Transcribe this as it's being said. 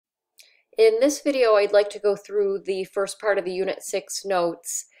In this video, I'd like to go through the first part of the Unit 6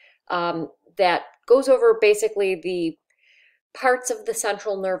 notes that goes over basically the parts of the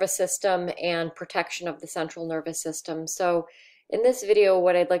central nervous system and protection of the central nervous system. So in this video,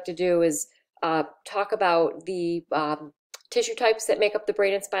 what I'd like to do is talk about the tissue types that make up the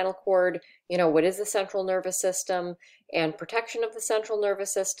brain and spinal cord, what is the central nervous system, and protection of the central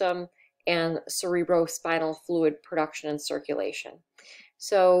nervous system, and cerebrospinal fluid production and circulation.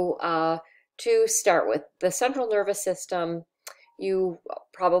 So to start with, the central nervous system, you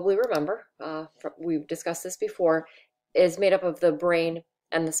probably remember, we've discussed this before, is made up of the brain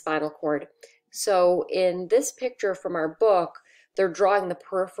and the spinal cord. So in this picture from our book, they're drawing the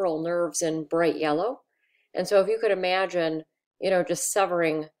peripheral nerves in bright yellow. And so if you could imagine, just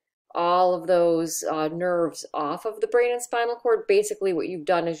severing all of those nerves off of the brain and spinal cord, basically what you've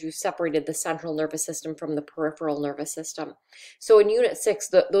done is you separated the central nervous system from the peripheral nervous system. So in Unit 6,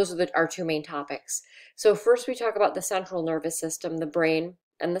 those are our two main topics. So first we talk about the central nervous system, the brain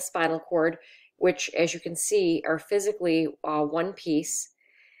and the spinal cord, which, as you can see, are physically one piece.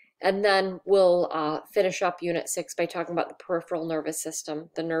 And then we'll finish up Unit 6 by talking about the peripheral nervous system,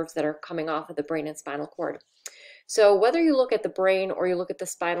 the nerves that are coming off of the brain and spinal cord. So whether you look at the brain or you look at the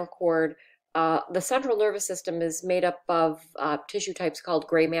spinal cord, the central nervous system is made up of tissue types called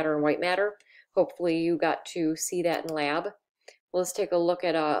gray matter and white matter. Hopefully you got to see that in lab. Well, let's take a look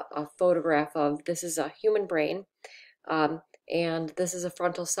at a photograph of, this is a human brain, and this is a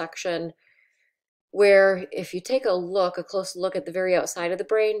frontal section where if you take a close look at the very outside of the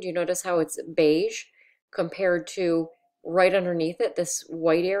brain, do you notice how it's beige compared to right underneath it, this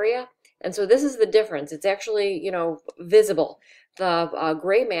white area? And so this is the difference. It's actually, visible. The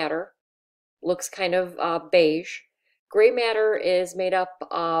gray matter looks kind of beige. Gray matter is made up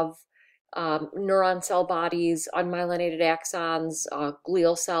of neuron cell bodies, unmyelinated axons,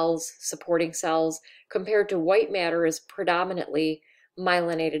 glial cells, supporting cells, compared to white matter is predominantly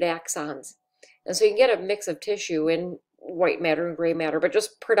myelinated axons. And so you can get a mix of tissue in white matter and gray matter, but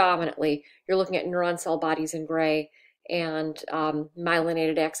just predominantly you're looking at neuron cell bodies in gray and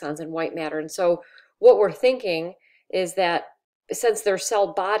myelinated axons in white matter. And so what we're thinking is that since there's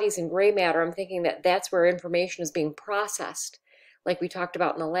cell bodies in gray matter, I'm thinking that that's where information is being processed, like we talked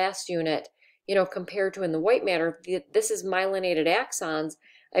about in the last unit, compared to in the white matter. This is myelinated axons.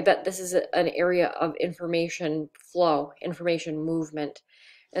 I bet this is an area of information flow, information movement.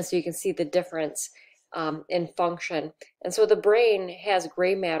 And so you can see the difference in function. And so the brain has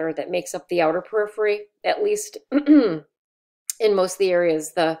gray matter that makes up the outer periphery, at least in most of the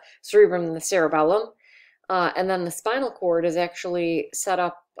areas, the cerebrum and the cerebellum. And then the spinal cord is actually set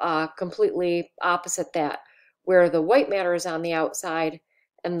up completely opposite that, where the white matter is on the outside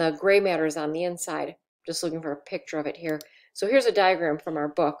and the gray matter is on the inside. Just looking for a picture of it here. So here's a diagram from our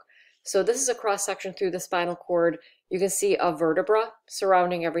book. So this is a cross section through the spinal cord. You can see a vertebra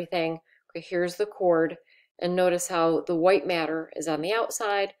surrounding everything. Okay, here's the cord, and notice how the white matter is on the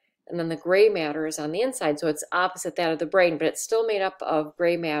outside and then the gray matter is on the inside. So it's opposite that of the brain, but it's still made up of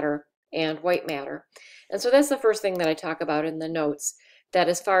gray matter and white matter. And so that's the first thing that I talk about in the notes, that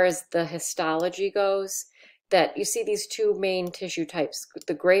as far as the histology goes, that you see these two main tissue types,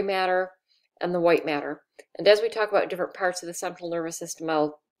 the gray matter and the white matter. And as we talk about different parts of the central nervous system,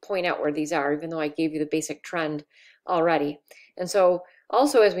 I'll point out where these are, even though I gave you the basic trend already. And so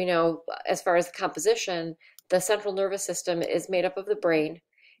also, as we know, as far as the composition, the central nervous system is made up of the brain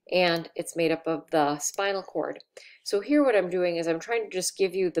and it's made up of the spinal cord. So here what I'm doing is I'm trying to just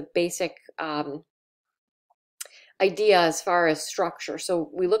give you the basic idea as far as structure. So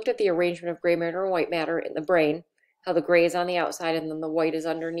we looked at the arrangement of gray matter and white matter in the brain, how the gray is on the outside and then the white is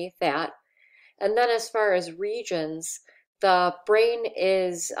underneath that. And then as far as regions, the brain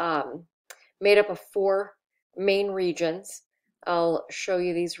is made up of 4 main regions. I'll show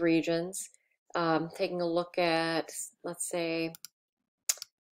you these regions. Taking a look at, let's say,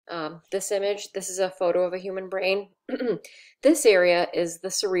 this image. This is a photo of a human brain. This area is the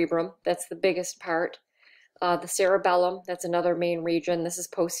cerebrum. That's the biggest part. The cerebellum, that's another main region. This is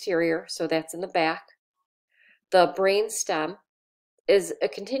posterior, so that's in the back. The brain stem is a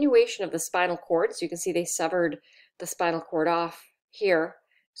continuation of the spinal cord. So you can see they severed the spinal cord off here.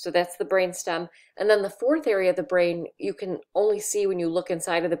 So that's the brain stem. And then the 4th area of the brain you can only see when you look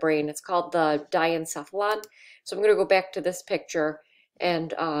inside of the brain. It's called the diencephalon. So I'm going to go back to this picture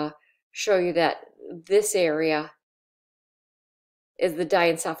and show you that this area is the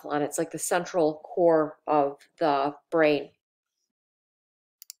diencephalon. It's like the central core of the brain.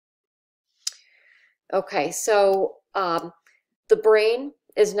 Okay, so the brain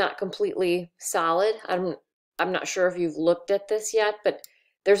is not completely solid. I'm not sure if you've looked at this yet, but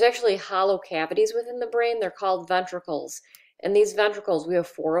there's actually hollow cavities within the brain. They're called ventricles. And these ventricles, we have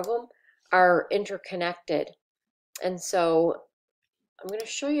 4 of them, are interconnected. And so I'm going to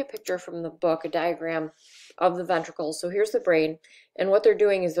show you a picture from the book, a diagram of the ventricles. So here's the brain, and what they're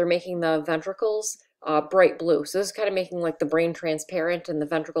doing is they're making the ventricles bright blue. So this is kind of making like the brain transparent and the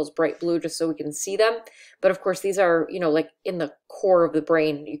ventricles bright blue just so we can see them. But of course these are, like in the core of the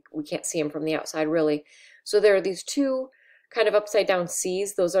brain. We can't see them from the outside really. So there are these 2 kind of upside down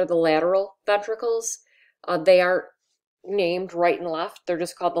C's. Those are the lateral ventricles. They aren't named right and left. They're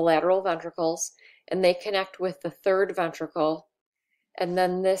just called the lateral ventricles, and they connect with the 3rd ventricle. And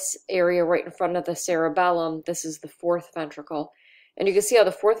then this area right in front of the cerebellum, this is the 4th ventricle. And you can see how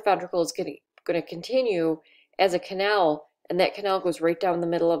the 4th ventricle is going to continue as a canal, and that canal goes right down the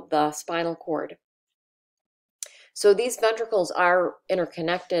middle of the spinal cord. So these ventricles are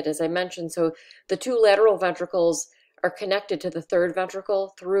interconnected, as I mentioned. So the 2 lateral ventricles are connected to the 3rd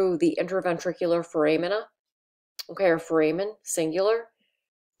ventricle through the interventricular foramina, okay, or foramen, singular.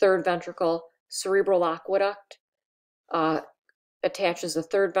 3rd ventricle, cerebral aqueduct, attaches the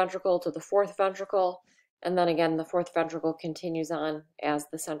 3rd ventricle to the 4th ventricle, and then again the 4th ventricle continues on as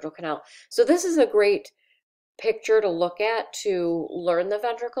the central canal. So this is a great picture to look at to learn the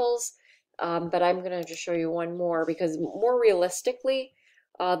ventricles, but I'm going to just show you one more because more realistically,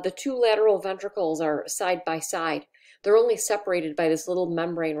 the 2 lateral ventricles are side by side. They're only separated by this little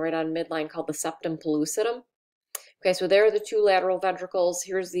membrane right on midline called the septum pellucidum. Okay, so there are the 2 lateral ventricles.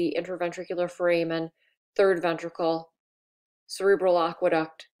 Here's the interventricular foramen, 3rd ventricle, cerebral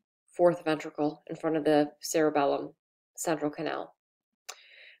aqueduct, 4th ventricle in front of the cerebellum, central canal.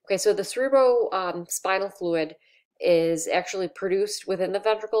 Okay, so the cerebrospinal fluid is actually produced within the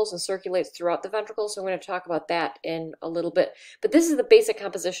ventricles and circulates throughout the ventricles. So I'm going to talk about that in a little bit. But this is the basic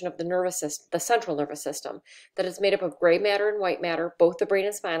composition of the nervous system, the central nervous system, that is made up of gray matter and white matter, both the brain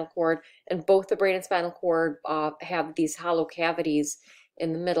and spinal cord, and both the brain and spinal cord have these hollow cavities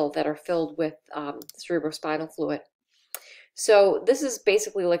in the middle that are filled with cerebrospinal fluid. So this is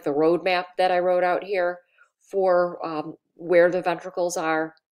basically like the roadmap that I wrote out here for where the ventricles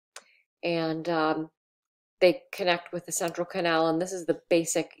are, and they connect with the central canal, and this is the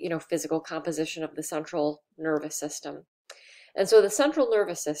basic, physical composition of the central nervous system. And so the central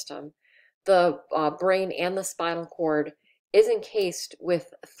nervous system, the brain and the spinal cord, is encased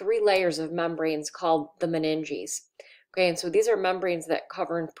with 3 layers of membranes called the meninges. Okay, and so these are membranes that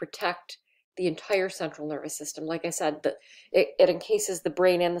cover and protect the entire central nervous system. Like I said, it encases the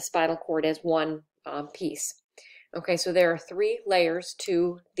brain and the spinal cord as one piece. Okay, so there are 3 layers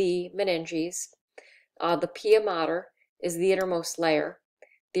to the meninges. The pia mater is the innermost layer,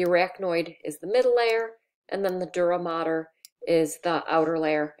 the arachnoid is the middle layer, and then the dura mater is the outer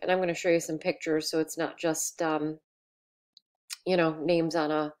layer. And I'm going to show you some pictures so it's not just names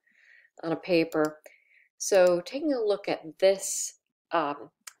on a paper. So taking a look at this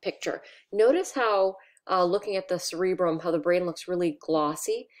picture, notice how looking at the cerebrum, how the brain looks really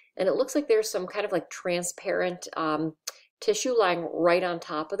glossy, and it looks like there's some kind of like transparent tissue lying right on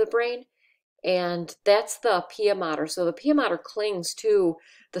top of the brain. And that's the pia mater. So the pia mater clings to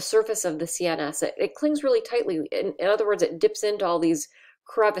the surface of the CNS. It clings really tightly. In other words, it dips into all these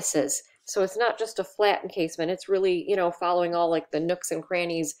crevices. So it's not just a flat encasement. It's really, following all like the nooks and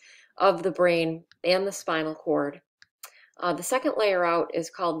crannies of the brain and the spinal cord. The second layer out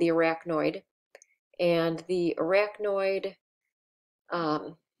is called the arachnoid. And the arachnoid,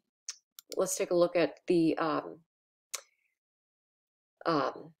 let's take a look at the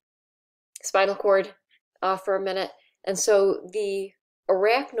spinal cord for a minute. And so the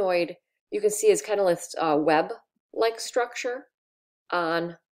arachnoid, you can see, is kind of this web-like structure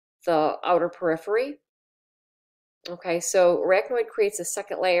on the outer periphery. Okay, so arachnoid creates a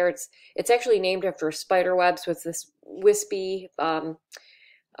second layer. It's actually named after a spider web, so it's this wispy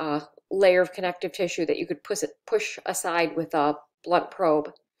layer of connective tissue that you could push aside with a blunt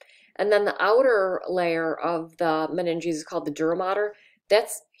probe. And then the outer layer of the meninges is called the dura mater.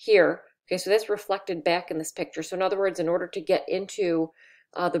 That's here. Okay, so that's reflected back in this picture. So in other words, in order to get into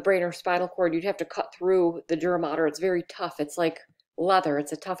the brain or spinal cord, you'd have to cut through the dura mater. It's very tough. It's like leather.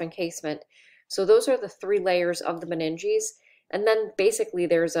 It's a tough encasement. So those are the 3 layers of the meninges. And then basically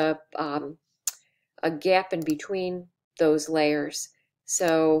there's a gap in between those layers.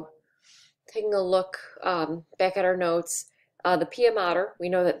 So taking a look back at our notes, the pia mater, we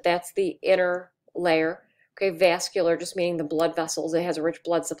know that that's the inner layer. Okay, vascular, just meaning the blood vessels. It has a rich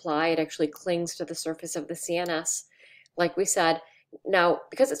blood supply. It actually clings to the surface of the CNS, like we said. Now,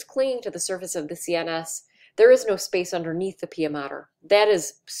 because it's clinging to the surface of the CNS, there is no space underneath the pia mater. That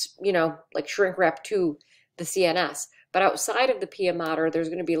is, like shrink wrap to the CNS. But outside of the pia mater, there's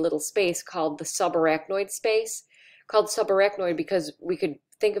going to be a little space called the subarachnoid space, called subarachnoid because we could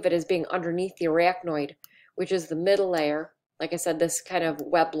think of it as being underneath the arachnoid, which is the middle layer. Like I said, this kind of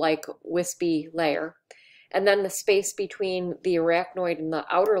web-like wispy layer. And then the space between the arachnoid and the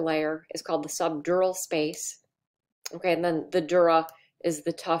outer layer is called the subdural space. Okay, and then the dura is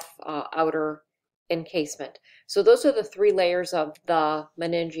the tough outer encasement. So those are the three layers of the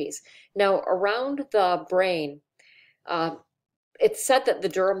meninges. Now, around the brain, it's said that the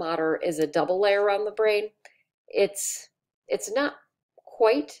dura mater is a double layer around the brain. It's not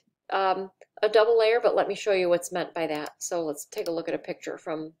quite a double layer, but let me show you what's meant by that. So let's take a look at a picture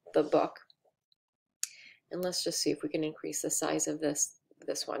from the book. And let's just see if we can increase the size of this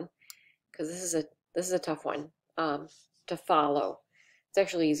one, because this is a tough one to follow. It's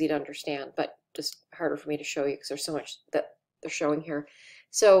actually easy to understand, but just harder for me to show you because there's so much that they're showing here.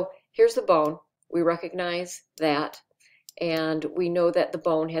 So here's the bone. We recognize that, and we know that the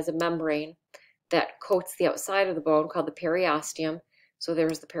bone has a membrane that coats the outside of the bone called the periosteum. So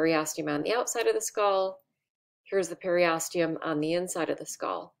there's the periosteum on the outside of the skull. Here's the periosteum on the inside of the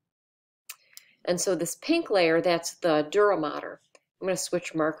skull. And so this pink layer, that's the dura mater. I'm going to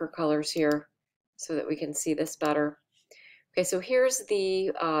switch marker colors here so that we can see this better. Okay, so here's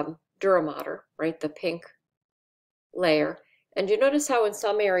the dura mater, right, the pink layer. And you notice how in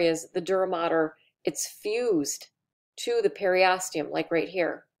some areas the dura mater, it's fused to the periosteum, like right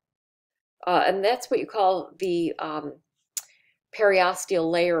here. And that's what you call the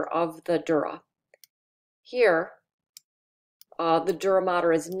periosteal layer of the dura. Here, the dura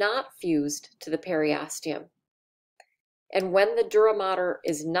mater is not fused to the periosteum. And when the dura mater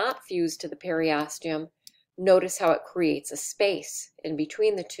is not fused to the periosteum, notice how it creates a space in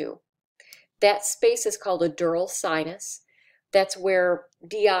between the two. That space is called a dural sinus. That's where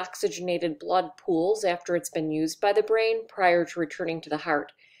deoxygenated blood pools after it's been used by the brain prior to returning to the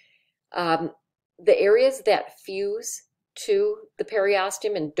heart. The areas that fuse to the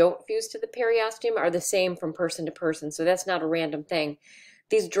periosteum and don't fuse to the periosteum are the same from person to person, so that's not a random thing.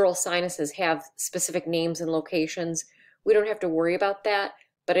 These dural sinuses have specific names and locations. We don't have to worry about that,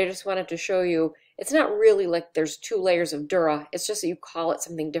 but I just wanted to show you it's not really like there's two layers of dura. It's just that you call it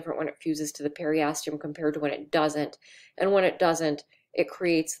something different when it fuses to the periosteum compared to when it doesn't. And when it doesn't, it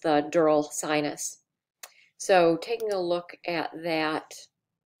creates the dural sinus. So taking a look at that,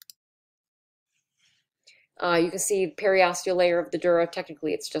 you can see periosteal layer of the dura.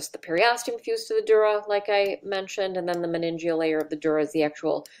 Technically, it's just the periosteum fused to the dura, like I mentioned, and then the meningeal layer of the dura is the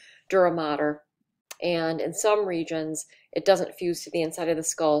actual dura mater. And in some regions, it doesn't fuse to the inside of the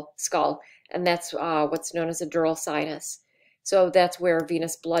skull, and that's what's known as a dural sinus. So that's where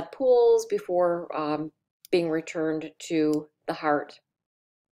venous blood pools before being returned to the heart.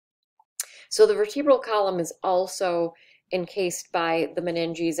 So the vertebral column is also encased by the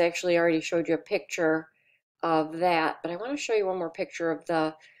meninges. I actually already showed you a picture of that, but I want to show you one more picture of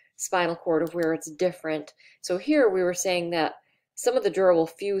the spinal cord of where it's different. So here we were saying that some of the dura will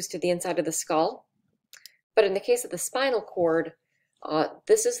fuse to the inside of the skull, but in the case of the spinal cord,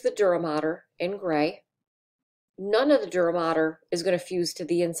 this is the dura mater in gray. None of the dura mater is going to fuse to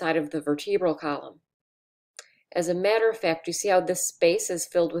the inside of the vertebral column. As a matter of fact, you see how this space is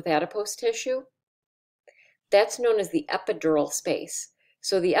filled with adipose tissue? That's known as the epidural space.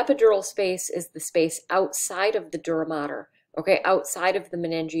 So the epidural space is the space outside of the dura mater, okay, outside of the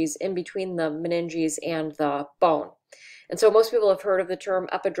meninges, in between the meninges and the bone. And so most people have heard of the term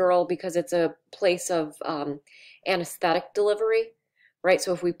epidural because it's a place of anesthetic delivery, right?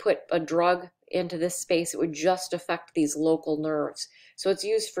 So if we put a drug into this space, it would just affect these local nerves. So it's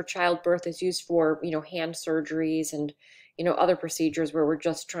used for childbirth, it's used for, hand surgeries and, other procedures where we're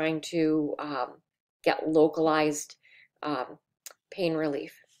just trying to get localized pain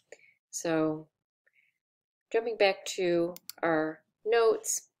relief. So jumping back to our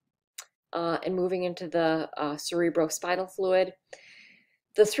notes and moving into the cerebrospinal fluid.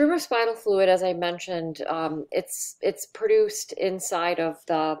 The cerebrospinal fluid, as I mentioned, it's produced inside of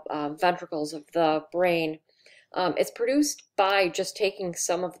the ventricles of the brain. It's produced by just taking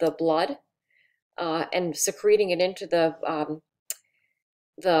some of the blood and secreting it into the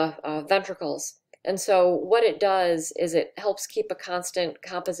ventricles. And so what it does is it helps keep a constant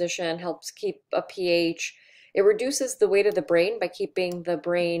composition, helps keep a pH. It reduces the weight of the brain by keeping the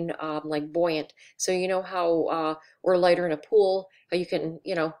brain like buoyant. So you know how we're lighter in a pool, how you can,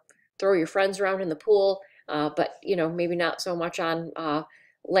 throw your friends around in the pool, but, maybe not so much on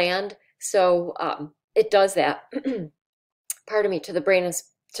land. So it does that, pardon me, to the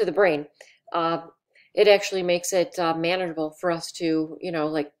brain. It actually makes it manageable for us to,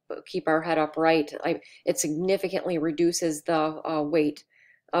 like keep our head upright. It significantly reduces the weight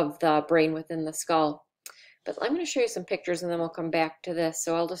of the brain within the skull. But I'm going to show you some pictures and then we'll come back to this.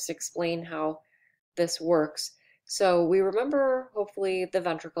 So I'll just explain how this works. So we remember, hopefully, the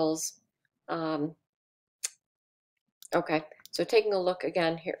ventricles. Okay, so taking a look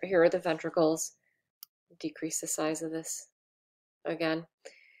again, here are the ventricles. Decrease the size of this again.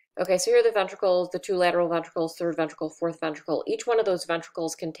 Okay, so here are the ventricles, the two lateral ventricles, third ventricle, fourth ventricle. Each one of those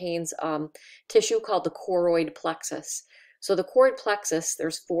ventricles contains tissue called the choroid plexus. So the choroid plexus,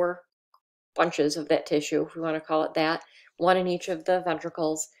 there's 4 bunches of that tissue, if we want to call it that, one in each of the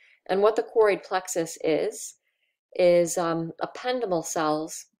ventricles. And what the choroid plexus is ependymal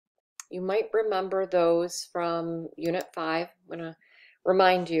cells. You might remember those from Unit 5. I'm going to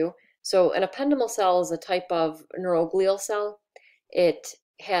remind you. So an ependymal cell is a type of neuroglial cell. It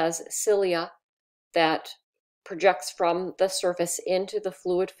has cilia that projects from the surface into the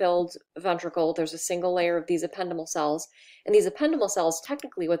fluid-filled ventricle. There's a single layer of these ependymal cells. And these ependymal cells,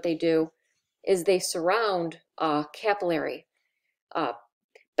 technically what they do is they surround a capillary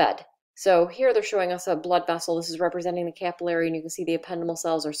bed. So here they're showing us a blood vessel. This is representing the capillary, and you can see the ependymal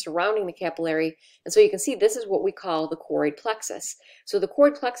cells are surrounding the capillary. And so you can see this is what we call the choroid plexus. So the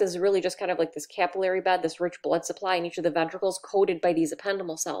choroid plexus is really just kind of like this capillary bed, this rich blood supply in each of the ventricles coated by these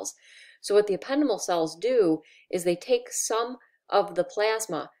ependymal cells. So what the ependymal cells do is they take some of the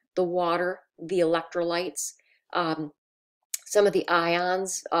plasma, the water, the electrolytes, some of the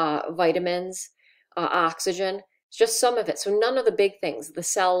ions, vitamins, oxygen, just some of it. So none of the big things. The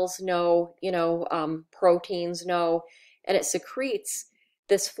cells know, proteins know, and it secretes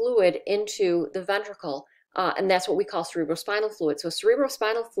this fluid into the ventricle, and that's what we call cerebrospinal fluid. So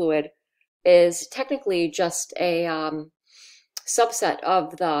cerebrospinal fluid is technically just a subset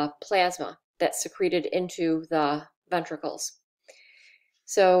of the plasma that's secreted into the ventricles.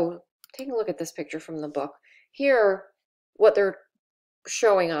 So taking a look at this picture from the book. Here, what they're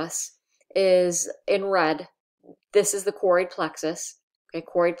showing us is in red. This is the choroid plexus, okay,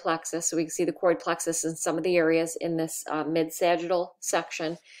 choroid plexus. So we can see the choroid plexus in some of the areas in this mid-sagittal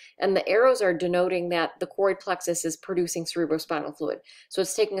section. And the arrows are denoting that the choroid plexus is producing cerebrospinal fluid. So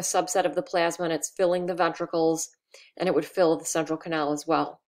it's taking a subset of the plasma and it's filling the ventricles, and it would fill the central canal as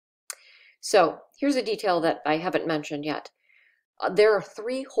well. So here's a detail that I haven't mentioned yet. There are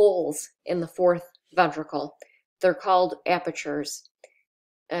 3 holes in the 4th ventricle. They're called apertures.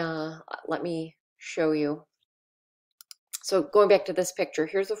 Let me show you. So going back to this picture,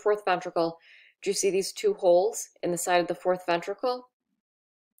 here's the 4th ventricle. Do you see these 2 holes in the side of the 4th ventricle?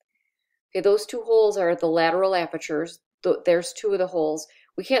 Okay, those 2 holes are the lateral apertures. There's 2 of the holes.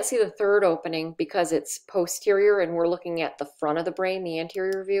 We can't see the 3rd opening because it's posterior and we're looking at the front of the brain, the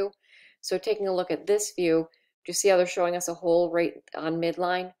anterior view. So taking a look at this view, do you see how they're showing us a hole right on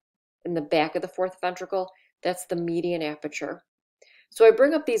midline in the back of the 4th ventricle? That's the median aperture. So I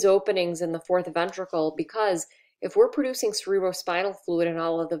bring up these openings in the 4th ventricle because if we're producing cerebrospinal fluid in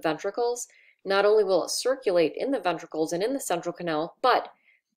all of the ventricles, not only will it circulate in the ventricles and in the central canal, but,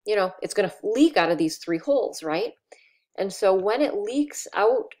 it's going to leak out of these 3 holes, right? And so when it leaks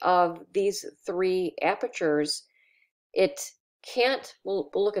out of these 3 apertures, it can't, we'll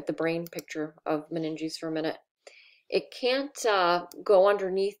look at the brain picture of meninges for a minute. It can't go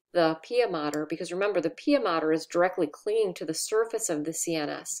underneath the pia mater because remember, the pia mater is directly clinging to the surface of the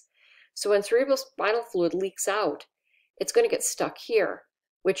CNS. So when cerebrospinal fluid leaks out, it's going to get stuck here,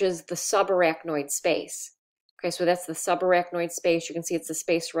 which is the subarachnoid space. Okay, so that's the subarachnoid space. You can see it's the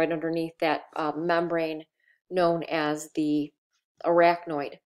space right underneath that membrane known as the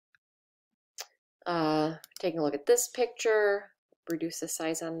arachnoid. Taking a look at this picture, reduce the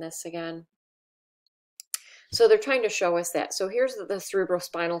size on this again. So they're trying to show us that. So here's the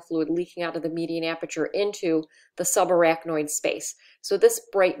cerebrospinal fluid leaking out of the median aperture into the subarachnoid space. So this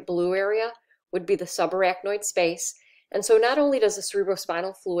bright blue area would be the subarachnoid space. And so not only does the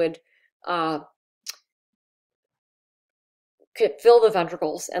cerebrospinal fluid fill the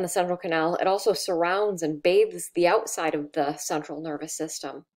ventricles and the central canal, it also surrounds and bathes the outside of the central nervous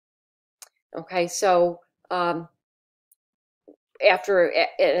system. Okay, so after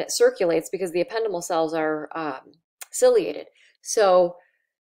it circulates, because the ependymal cells are ciliated. So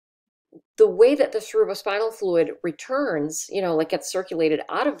the way that the cerebrospinal fluid returns, like gets circulated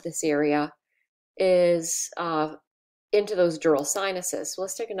out of this area is into those dural sinuses. So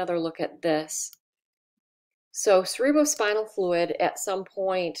let's take another look at this. So cerebrospinal fluid at some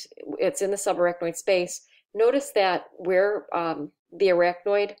point, it's in the subarachnoid space. Notice that where the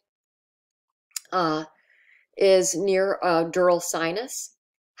arachnoid is near a dural sinus,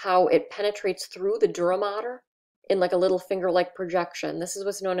 how it penetrates through the dura mater in like a little finger-like projection. This is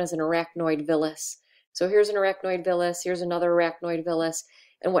what's known as an arachnoid villus. So here's an arachnoid villus, here's another arachnoid villus,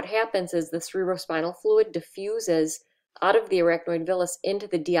 and what happens is the cerebrospinal fluid diffuses out of the arachnoid villus into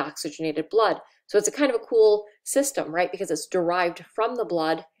the deoxygenated blood. So it's a kind of a cool system, right? Because it's derived from the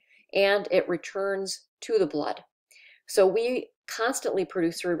blood and it returns to the blood. So we constantly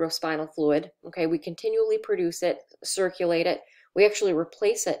produce cerebrospinal fluid, okay? We continually produce it, circulate it. We actually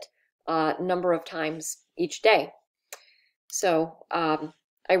replace it a number of times each day. So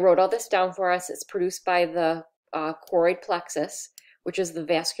I wrote all this down for us. It's produced by the choroid plexus, which is the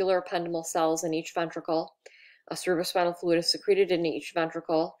vascular ependymal cells in each ventricle. Cerebrospinal fluid is secreted in each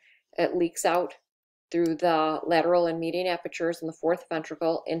ventricle. It leaks out through the lateral and median apertures in the fourth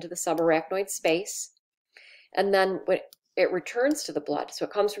ventricle into the subarachnoid space. And then when it returns to the blood, so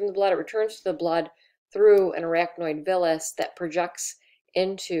it comes from the blood, it returns to the blood through an arachnoid villus that projects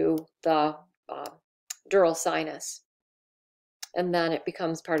into the dural sinus. And then it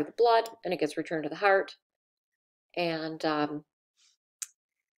becomes part of the blood and it gets returned to the heart. And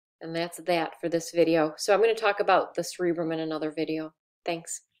that's that for this video. So I'm going to talk about the cerebrum in another video.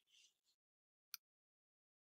 Thanks.